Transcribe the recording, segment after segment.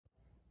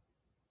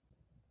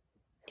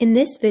In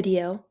this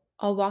video,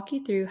 I'll walk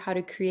you through how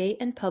to create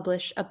and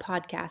publish a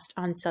podcast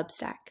on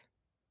Substack.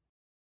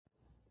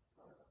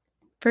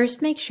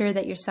 First, make sure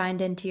that you're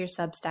signed into your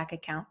Substack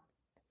account.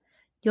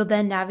 You'll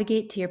then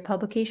navigate to your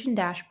publication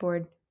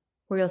dashboard,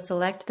 where you'll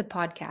select the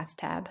Podcast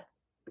tab.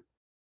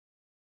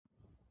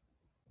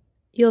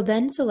 You'll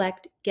then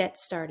select Get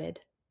Started.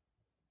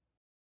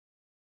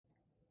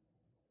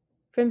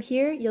 From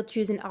here, you'll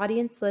choose an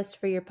audience list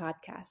for your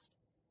podcast.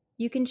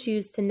 You can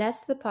choose to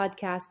nest the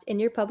podcast in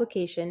your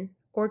publication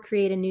or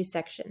create a new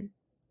section.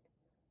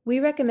 We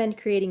recommend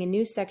creating a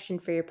new section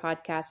for your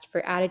podcast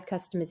for added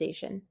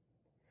customization.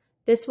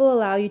 This will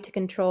allow you to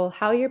control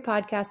how your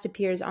podcast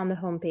appears on the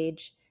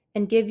homepage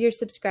and give your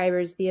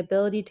subscribers the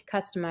ability to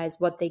customize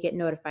what they get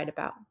notified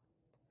about.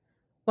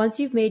 Once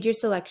you've made your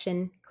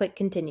selection, click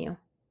Continue.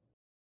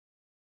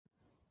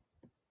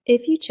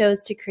 If you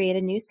chose to create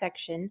a new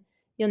section,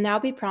 you'll now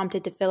be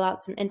prompted to fill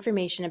out some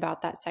information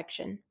about that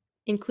section,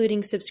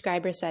 including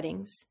subscriber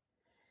settings.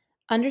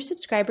 Under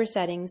subscriber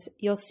settings,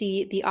 you'll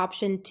see the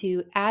option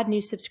to add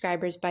new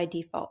subscribers by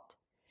default.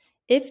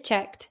 If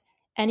checked,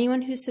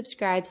 anyone who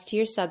subscribes to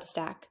your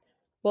Substack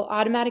will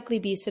automatically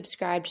be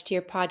subscribed to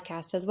your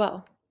podcast as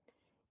well.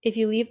 If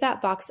you leave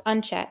that box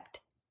unchecked,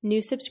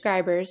 new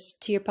subscribers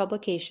to your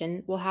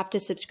publication will have to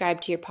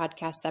subscribe to your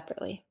podcast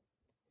separately.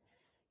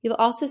 You'll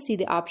also see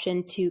the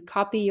option to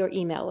copy your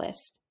email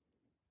list.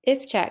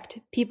 If checked,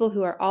 people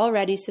who are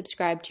already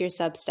subscribed to your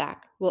Substack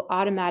will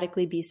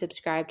automatically be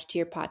subscribed to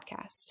your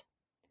podcast.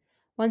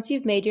 Once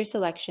you've made your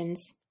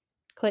selections,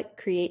 click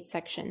Create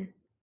Section.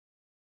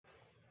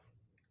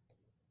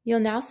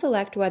 You'll now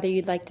select whether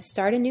you'd like to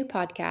start a new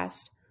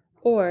podcast,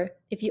 or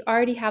if you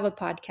already have a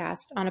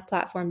podcast on a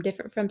platform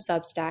different from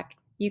Substack,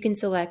 you can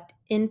select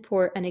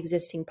Import an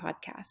existing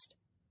podcast.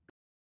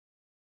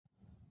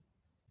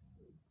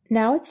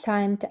 Now it's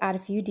time to add a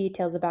few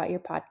details about your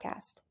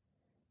podcast.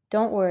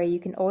 Don't worry, you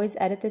can always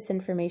edit this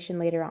information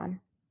later on.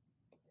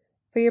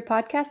 For your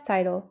podcast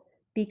title,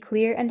 be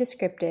clear and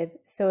descriptive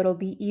so it'll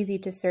be easy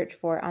to search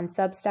for on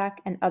Substack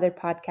and other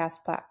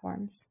podcast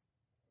platforms.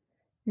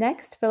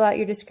 Next, fill out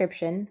your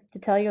description to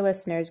tell your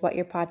listeners what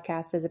your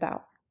podcast is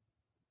about.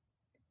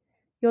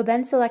 You'll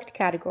then select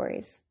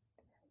categories.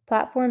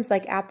 Platforms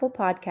like Apple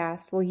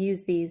Podcast will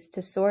use these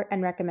to sort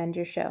and recommend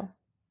your show.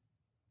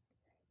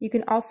 You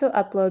can also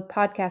upload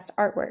podcast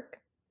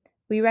artwork.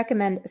 We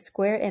recommend a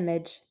square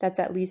image that's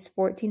at least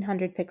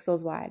 1400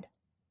 pixels wide.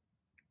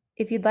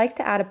 If you'd like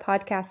to add a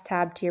podcast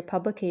tab to your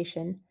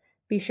publication,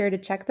 be sure to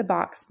check the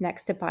box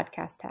next to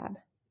Podcast tab.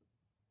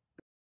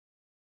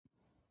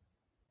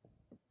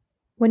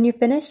 When you're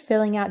finished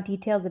filling out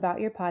details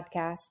about your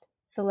podcast,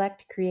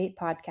 select Create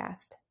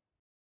Podcast.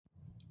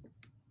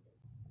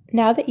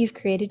 Now that you've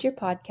created your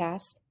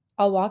podcast,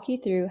 I'll walk you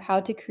through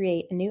how to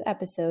create a new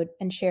episode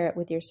and share it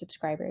with your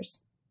subscribers.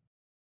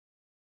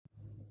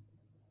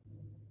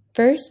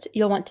 First,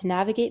 you'll want to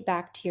navigate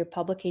back to your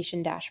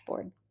publication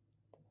dashboard.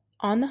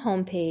 On the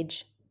home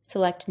page,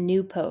 select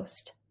New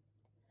Post.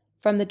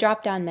 From the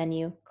drop-down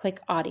menu, click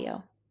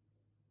Audio.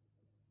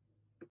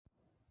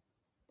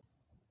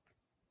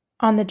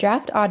 On the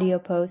draft audio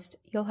post,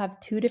 you'll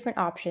have two different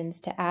options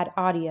to add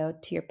audio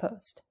to your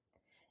post.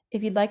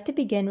 If you'd like to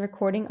begin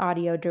recording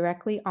audio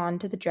directly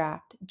onto the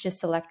draft, just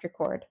select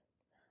Record.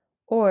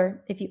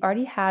 Or, if you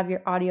already have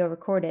your audio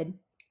recorded,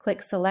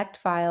 click Select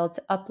File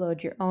to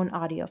upload your own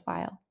audio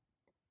file.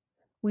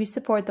 We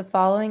support the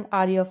following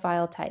audio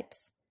file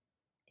types: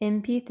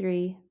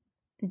 MP3,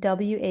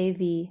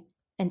 WAV,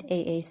 and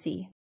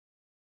AAC.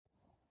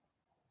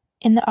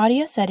 In the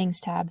Audio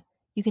Settings tab,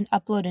 you can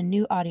upload a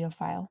new audio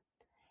file.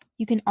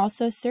 You can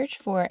also search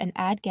for and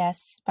add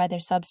guests by their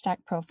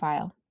Substack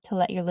profile to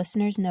let your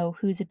listeners know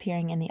who's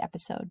appearing in the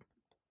episode.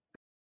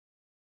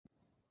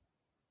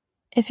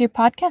 If your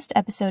podcast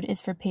episode is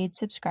for paid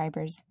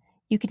subscribers,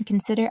 you can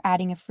consider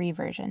adding a free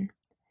version.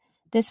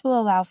 This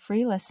will allow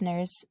free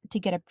listeners to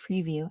get a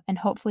preview and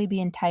hopefully be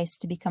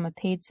enticed to become a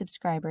paid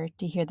subscriber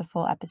to hear the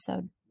full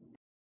episode.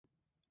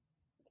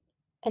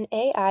 An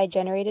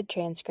AI-generated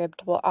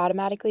transcript will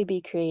automatically be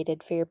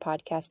created for your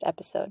podcast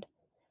episode.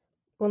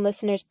 When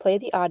listeners play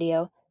the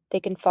audio,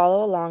 they can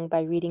follow along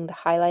by reading the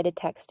highlighted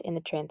text in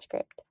the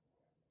transcript.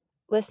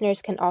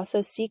 Listeners can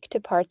also seek to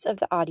parts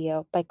of the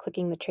audio by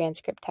clicking the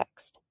transcript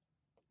text.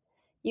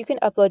 You can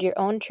upload your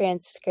own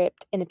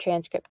transcript in the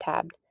Transcript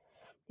tab.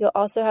 You'll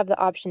also have the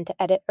option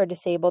to edit or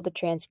disable the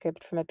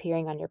transcript from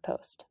appearing on your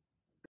post.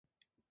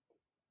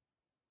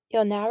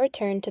 You'll now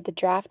return to the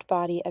draft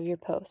body of your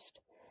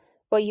post.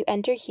 What you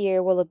enter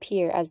here will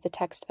appear as the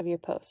text of your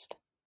post.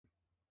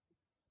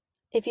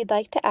 If you'd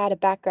like to add a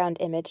background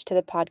image to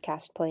the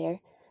podcast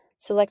player,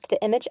 select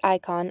the image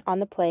icon on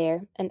the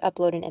player and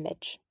upload an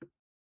image.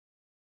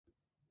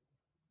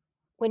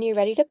 When you're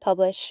ready to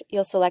publish,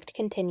 you'll select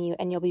Continue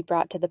and you'll be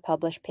brought to the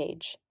Publish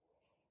page.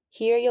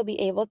 Here you'll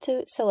be able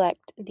to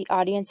select the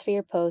audience for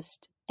your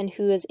post and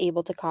who is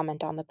able to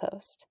comment on the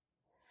post.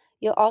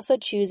 You'll also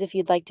choose if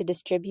you'd like to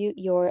distribute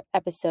your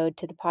episode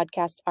to the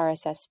podcast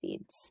RSS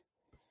feeds.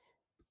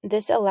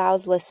 This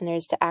allows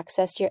listeners to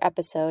access your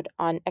episode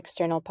on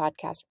external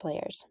podcast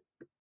players.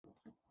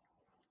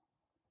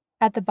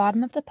 At the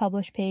bottom of the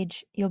Publish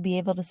page, you'll be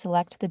able to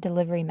select the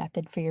delivery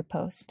method for your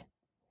post.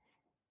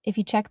 If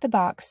you check the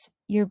box,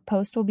 your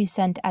post will be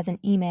sent as an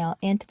email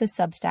and to the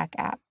Substack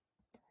app.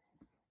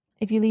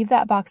 If you leave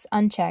that box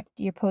unchecked,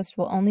 your post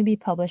will only be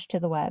published to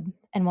the web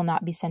and will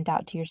not be sent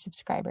out to your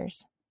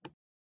subscribers.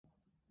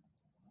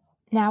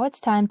 Now it's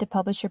time to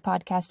publish your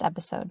podcast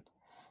episode.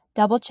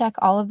 Double-check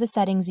all of the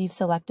settings you've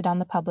selected on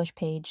the Publish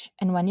page,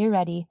 and when you're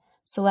ready,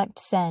 select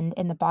Send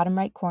in the bottom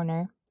right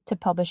corner to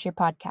publish your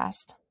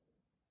podcast.